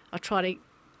I try to,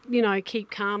 you know,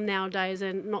 keep calm nowadays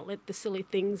and not let the silly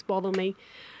things bother me.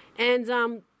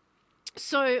 And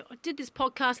so I did this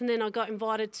podcast, and then I got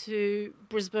invited to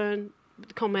Brisbane,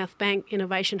 the Commonwealth Bank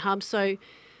Innovation Hub. So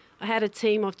I had a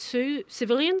team of 2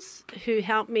 civilians who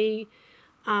helped me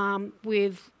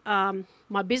with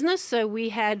my business. So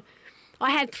I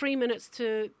had 3 minutes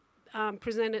to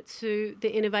present it to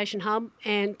the Innovation Hub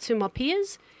and to my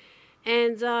peers.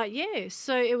 And,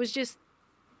 so it was just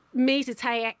me to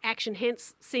take action,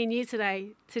 hence seeing you today,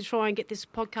 to try and get this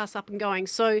podcast up and going.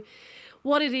 So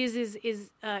what it is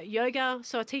yoga.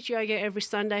 So I teach yoga every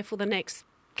Sunday for the next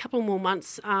couple more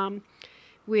months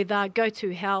with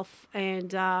Go2 Health,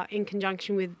 and in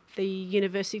conjunction with the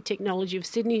University of Technology of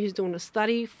Sydney, who's doing a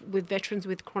study with veterans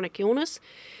with chronic illness.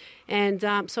 And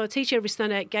so I teach every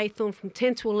Sunday at Gaythorne from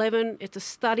 10 to 11. It's a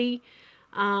study.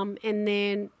 And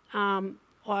then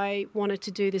I wanted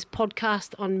to do this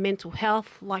podcast on mental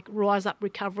health, like Rise Up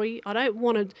Recovery. I don't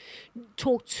want to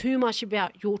talk too much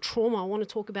about your trauma. I want to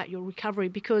talk about your recovery,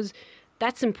 because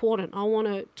that's important. I want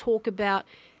to talk about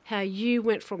how you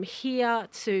went from here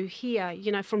to here,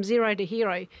 you know, from zero to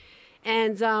hero.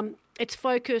 And it's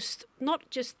focused not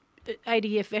just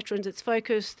ADF veterans, it's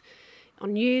focused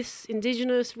on youths,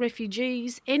 Indigenous,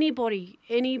 refugees,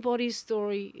 anybody's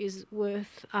story is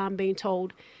worth being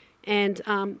told. And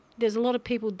there's a lot of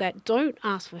people that don't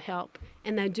ask for help,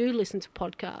 and they do listen to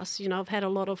podcasts. You know, I've had a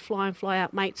lot of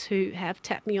fly-out mates who have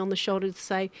tapped me on the shoulder to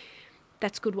say,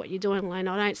 that's good what you're doing, Elaine.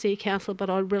 I don't see a counsellor, but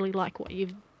I really like what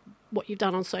you've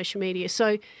done on social media.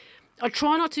 So I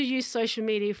try not to use social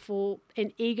media for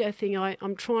an ego thing.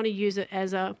 I'm trying to use it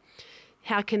as a,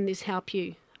 how can this help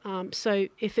you? So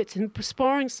if it's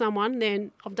inspiring someone,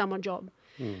 then I've done my job.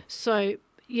 So,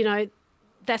 you know,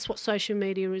 that's what social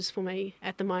media is for me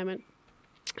at the moment.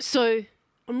 So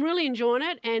I'm really enjoying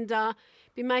it, and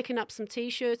been making up some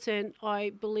T-shirts, and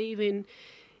I believe in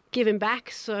giving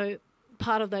back. So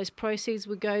part of those proceeds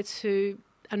would go to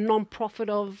a non-profit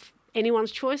of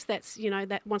anyone's choice that's, you know,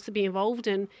 that wants to be involved.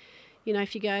 And, you know,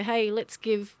 if you go, hey, let's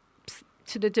give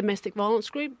to the domestic violence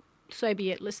group, so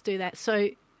be it, let's do that. So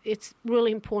it's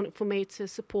really important for me to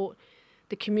support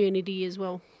the community as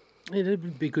well. It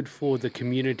would be good for the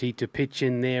community to pitch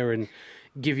in there and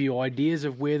give you ideas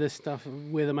of where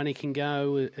the money can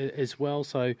go as well.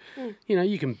 So, you know,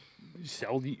 you can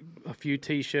sell a few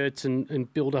T-shirts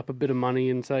and build up a bit of money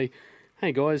and say,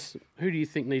 hey guys, who do you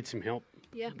think needs some help?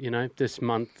 Yeah. You know, this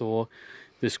month or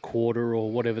this quarter or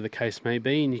whatever the case may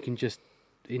be, and you can just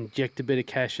inject a bit of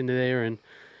cash into there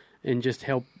and just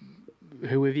help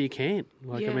whoever you can.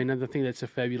 Like, I mean, I think that's a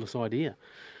fabulous idea.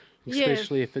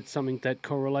 Especially if it's something that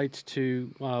correlates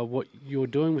to what you're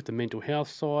doing with the mental health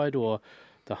side or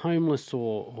the homeless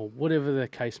or whatever the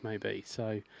case may be.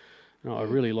 So I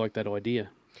really like that idea.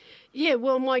 Yeah,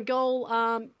 well, my goal,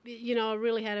 you know, I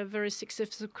really had a very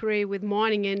successful career with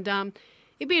mining, and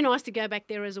it'd be nice to go back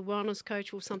there as a wellness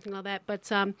coach or something like that.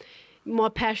 But my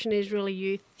passion is really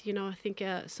youth. You know, I think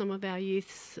some of our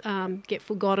youths get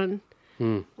forgotten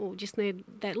or just need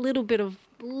that little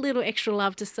extra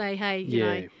love to say, hey, you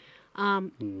know,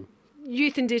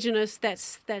 youth Indigenous,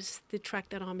 that's the track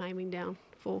that I'm aiming down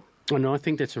for. And I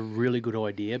think that's a really good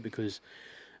idea because,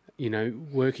 you know,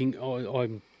 I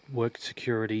work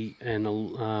security, and a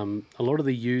lot of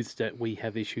the youths that we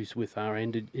have issues with are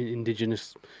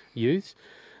Indigenous youths.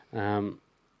 You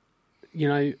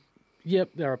know, yep,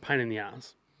 they're a pain in the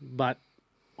ass, but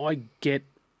I get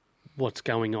what's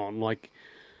going on. Like,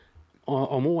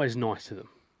 I'm always nice to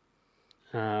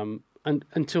them. And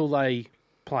until they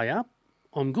play up,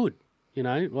 I'm good. You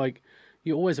know, like,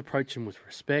 you always approach them with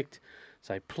respect,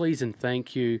 say please and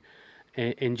thank you,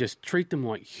 and just treat them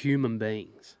like human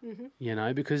beings, you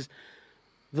know, because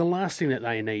the last thing that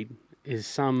they need is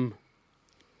some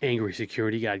angry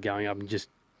security guard going up and just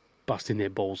busting their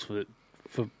balls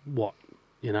for what,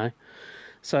 you know.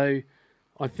 So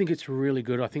I think it's really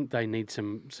good. I think they need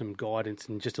some guidance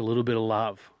and just a little bit of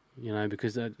love, you know,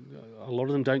 because a lot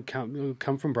of them don't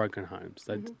come from broken homes.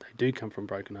 They do come from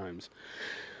broken homes.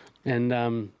 And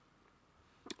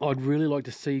I'd really like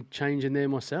to see change in there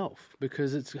myself,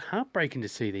 because it's heartbreaking to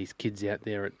see these kids out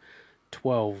there at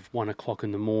 12, 1 o'clock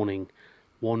in the morning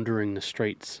wandering the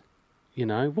streets. You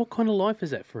know, what kind of life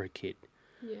is that for a kid?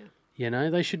 Yeah. You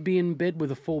know, they should be in bed with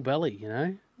a full belly, you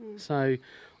know. So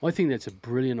I think that's a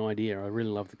brilliant idea. I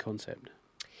really love the concept.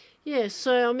 Yeah,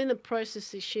 so I'm in the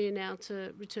process this year now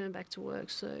to return back to work.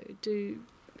 So do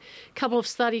couple of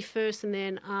study first and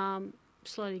then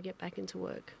slowly get back into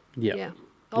work. Yep. Yeah.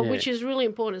 Yeah. Which is really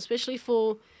important, especially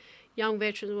for young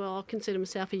veterans. Well, I consider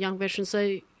myself a young veteran.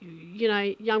 So,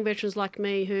 young veterans like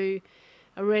me who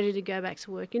are ready to go back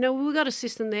to work. We've got a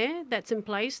system there that's in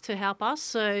place to help us.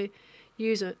 So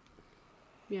use it.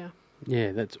 Yeah.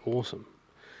 Yeah, that's awesome.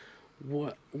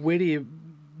 Where do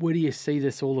you see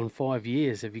this all in 5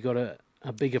 years? Have you got a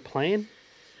bigger plan?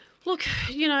 Look,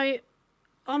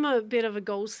 I'm a bit of a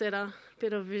goal setter,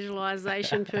 bit of a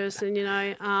visualization person,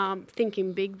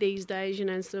 thinking big these days,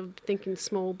 instead of thinking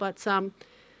small. But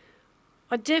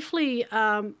I definitely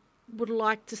would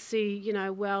like to see,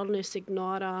 Wellness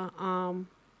Ignitor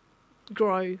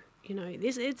grow.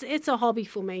 It's a hobby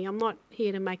for me. I'm not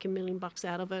here to make $1 million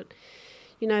out of it.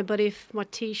 But if my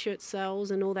T-shirt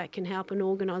sells and all that can help an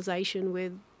organisation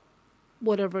with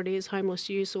whatever it is, homeless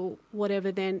youth or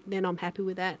whatever, then I'm happy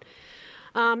with that.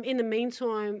 In the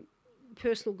meantime,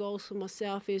 personal goals for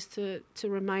myself is to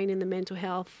remain in the mental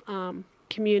health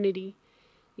community.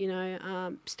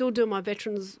 Still doing my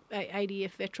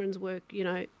ADF veterans work,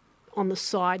 on the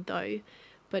side though,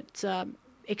 but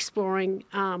exploring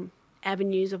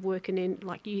avenues of working in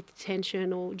like youth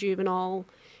detention or juvenile,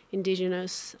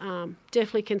 Indigenous.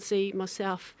 Definitely can see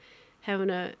myself having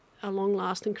a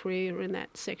long-lasting career in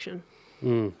that section.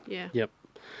 Yeah. Yep.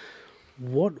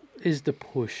 What is the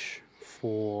push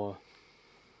for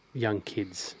young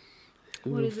kids?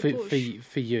 What is the push?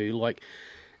 For you? Like,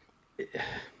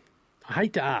 I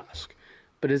hate to ask,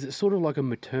 but is it sort of like a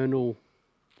maternal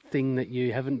thing that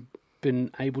you haven't been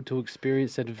able to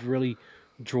experience that have really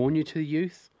drawn you to the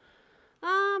youth?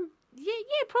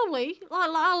 Yeah, probably. I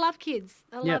love kids.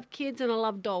 I love kids and I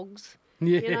love dogs.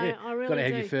 Yeah, I really got to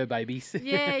have do. your fur babies.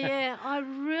 Yeah.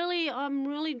 I'm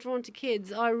really drawn to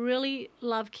kids. I really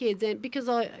love kids, and because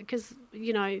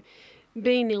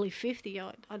being nearly 50,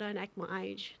 I don't act my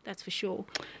age. That's for sure.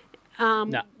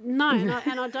 No, and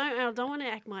I don't want to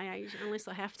act my age unless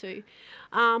I have to.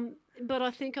 But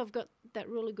I think I've got that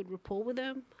really good rapport with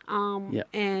them.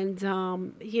 And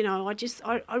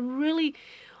I really.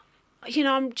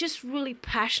 I'm just really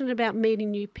passionate about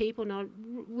meeting new people, and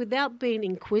without being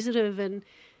inquisitive and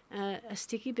a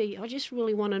sticky bee, I just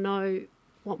really want to know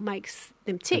what makes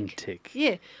them tick.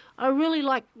 Yeah, I really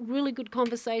like really good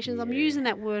conversations. Yeah. I'm using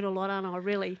that word a lot, aren't I?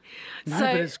 Really? No,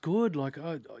 but it's good. Like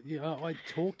I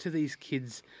talk to these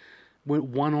kids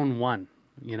one-on-one.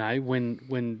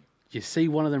 When you see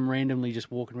one of them randomly just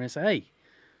walking around, say, hey,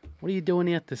 what are you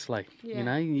doing out this late?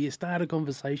 Yeah. You start a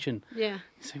conversation. Yeah.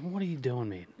 You say, what are you doing,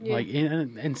 man? Yeah.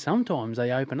 And sometimes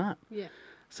they open up. Yeah.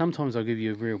 Sometimes I'll give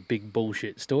you a real big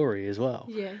bullshit story as well.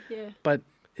 Yeah. But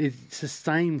it's the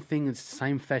same thing. It's the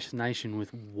same fascination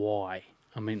with why.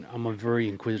 I mean, I'm a very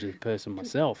inquisitive person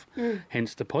myself.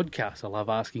 Hence the podcast. I love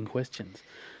asking questions.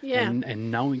 Yeah.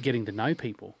 And getting to know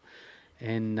people.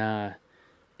 And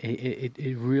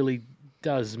it really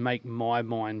does make my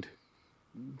mind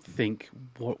think,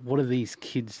 what are these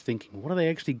kids thinking? What are they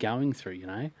actually going through,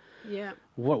 Yeah.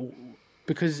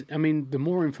 Because, I mean, the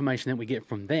more information that we get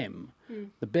from them,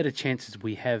 the better chances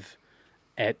we have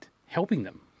at helping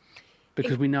them.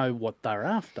 Because we know what they're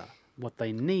after, what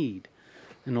they need,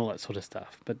 and all that sort of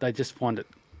stuff. But they just find it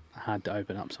hard to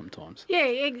open up sometimes. Yeah,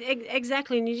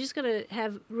 exactly. And you just got to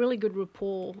have really good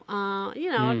rapport.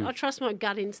 I trust my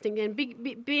gut instinct. And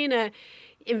being a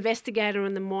investigator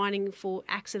in the mining for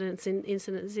accidents and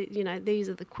incidents, these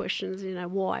are the questions,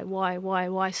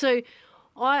 why? So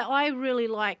I really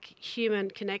like human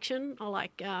connection. I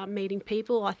like meeting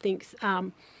people. I think,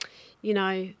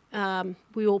 we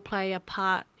all play a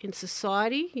part in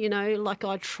society, like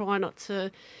I try not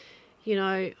to,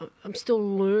 I'm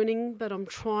still learning, but I'm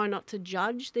trying not to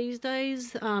judge these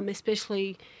days,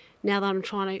 especially now that I'm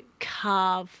trying to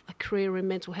carve a career in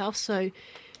mental health. So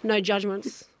no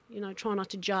judgments. Try not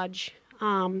to judge.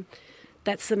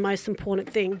 That's the most important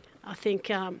thing. I think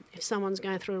if someone's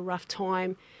going through a rough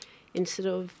time, instead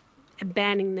of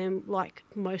abandoning them like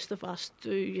most of us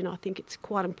do, I think it's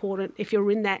quite important if you're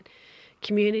in that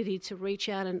community to reach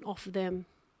out and offer them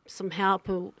some help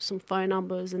or some phone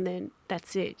numbers, and then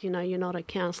that's it. You're not a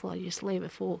counsellor. You just leave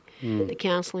it for the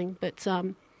counselling. But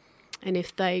and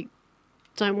if they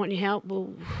don't want your help,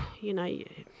 well, you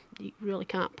really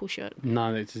can't push it.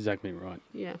 No, that's exactly right.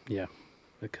 Yeah. Yeah.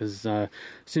 Because as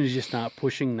soon as you start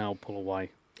pushing, they'll pull away.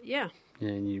 Yeah. Yeah,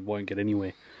 and you won't get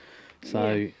anywhere.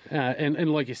 So,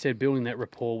 and like you said, building that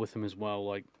rapport with them as well.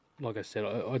 Like I said,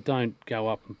 I don't go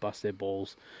up and bust their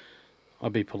balls. I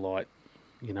be polite.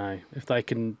 If they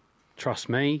can trust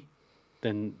me,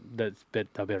 then they're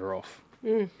better off.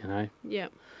 Yeah.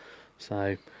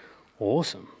 So,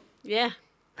 awesome. Yeah.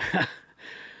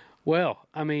 Well,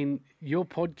 I mean, your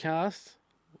podcast,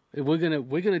 we're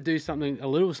gonna do a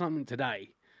little something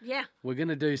today. Yeah. We're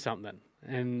gonna do something,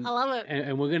 and I love it.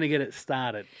 and we're gonna get it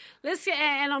started.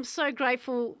 And I'm so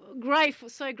grateful,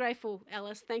 so grateful,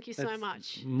 Alice. Thank you so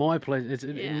much. My pleasure.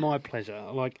 It's my pleasure.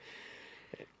 Like,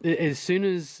 as soon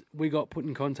as we got put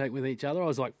in contact with each other, I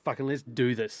was like, fucking let's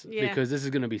do this because this is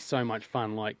going to be so much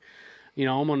fun. Like, you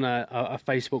know, I'm on a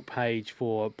Facebook page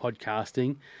for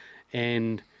podcasting,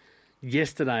 and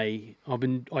yesterday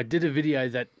I did a video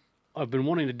that I've been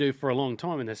wanting to do for a long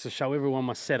time, and that's to show everyone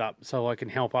my setup so I can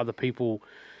help other people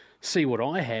see what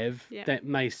I have that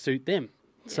may suit them.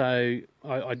 Yeah. So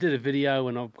I did a video,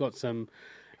 and I've got some.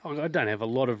 I don't have a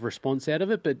lot of response out of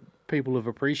it, but people have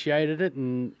appreciated it,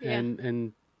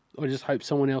 and I just hope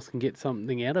someone else can get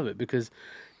something out of it because,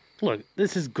 look,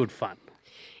 this is good fun.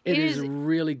 It is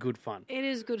really good fun. It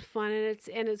is good fun,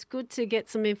 and it's good to get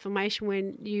some information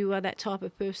when you are that type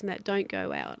of person that don't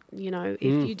go out. You know,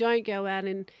 if you don't go out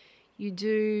and you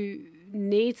do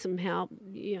need some help,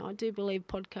 you know, I do believe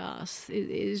podcasts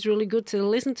is really good to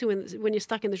listen to when you're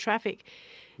stuck in the traffic.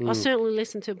 I certainly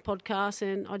listen to podcasts,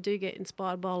 and I do get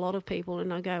inspired by a lot of people,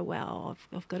 and I go, wow,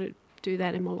 I've got to do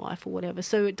that in my life or whatever.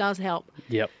 So it does help.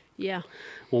 Yep. Yeah.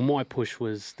 Well, my push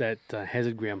was that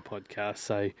Hazard Ground podcast,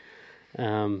 so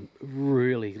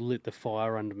really lit the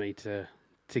fire under me to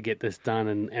get this done,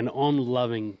 and I'm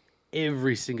loving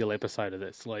every single episode of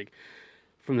this. Like,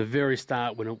 from the very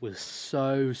start when it was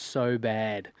so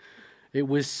bad. It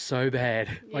was so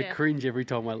bad. Yeah. I cringe every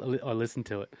time I listen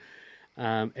to it.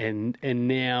 And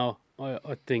now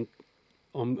I think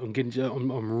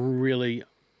I'm really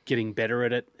getting better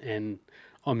at it, and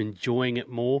I'm enjoying it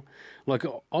more. Like,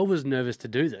 I was nervous to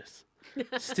do this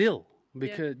still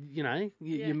because, you know,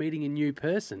 you're meeting a new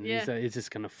person. Yeah. Is this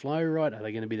going to flow right? Are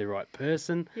they going to be the right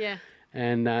person? Yeah.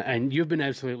 And you've been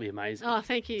absolutely amazing. Oh,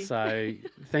 thank you. So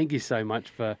thank you so much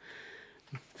for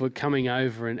coming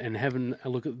over and having a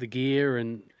look at the gear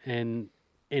and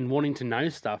wanting to know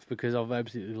stuff, because I've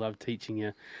absolutely loved teaching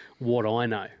you what I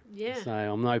know. Yeah. So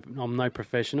I'm no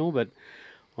professional, but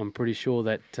I'm pretty sure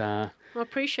that I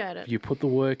appreciate it. If you put the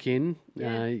work in,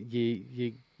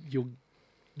 you'll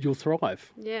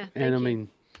thrive. Yeah. And I mean,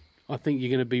 I think you're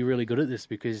going to be really good at this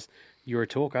because you're a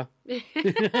talker.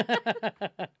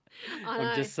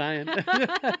 I'm just saying.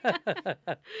 I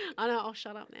know. I'll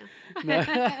shut up now.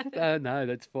 No,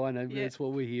 that's fine. I mean, that's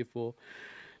what we're here for.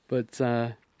 But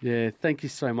thank you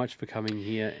so much for coming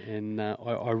here, and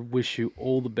I wish you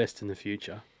all the best in the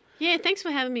future. Yeah, thanks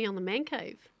for having me on the Man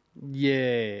Cave.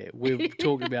 Yeah, we've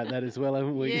talked about that as well,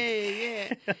 haven't we?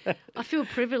 Yeah. I feel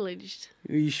privileged.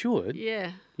 You should.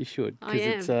 Yeah. You should,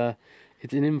 because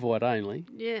it's an invite only.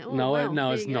 Yeah. Oh, no,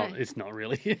 well, it's not. It's not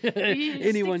really.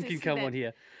 Anyone can come on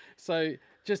here. So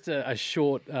just a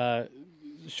short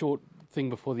thing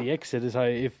before the exit is,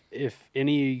 if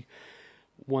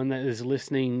anyone that is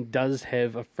listening does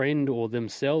have a friend or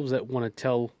themselves that want to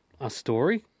tell a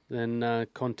story, then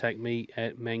contact me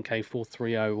at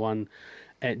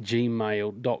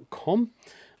mancave4301@gmail.com,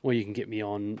 or you can get me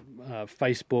on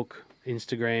Facebook,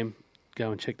 Instagram.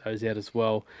 Go and check those out as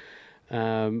well.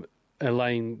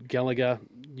 Elaine Gallagher,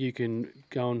 you can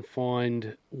go and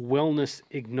find Wellness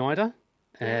Ignitor.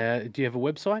 Do you have a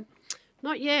website?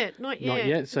 Not yet. Not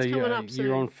yet. So you're on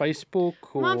Facebook,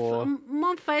 or I'm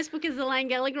on Facebook as Elaine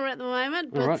Gallagher at the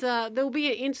moment, but there'll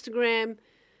be an Instagram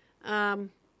for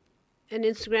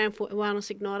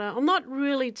Wellness Ignitor. I'm not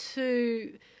really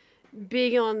too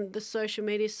big on the social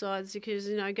media sides because,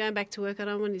 you know, going back to work, I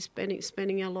don't want to be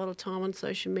spending a lot of time on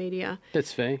social media.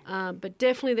 That's fair. But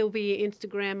definitely there'll be an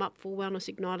Instagram up for Wellness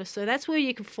Ignitor. So that's where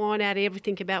you can find out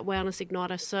everything about Wellness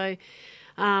Ignitor. So,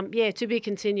 to be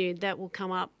continued. That will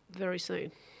come up very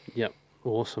soon. Yep.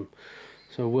 Awesome.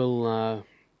 So we'll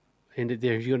end it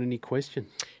there. Have you got any questions?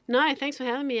 No, thanks for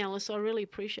having me, Alice. I really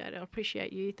appreciate it. I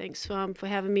appreciate you. Thanks for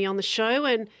having me on the show,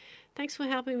 and thanks for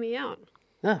helping me out.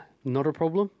 No, not a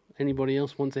problem. Anybody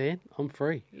else wants a hand? I'm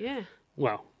free. Yeah.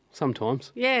 Well,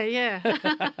 sometimes. Yeah.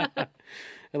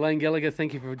 Elaine Gallagher,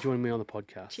 thank you for joining me on the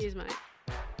podcast. Cheers, mate.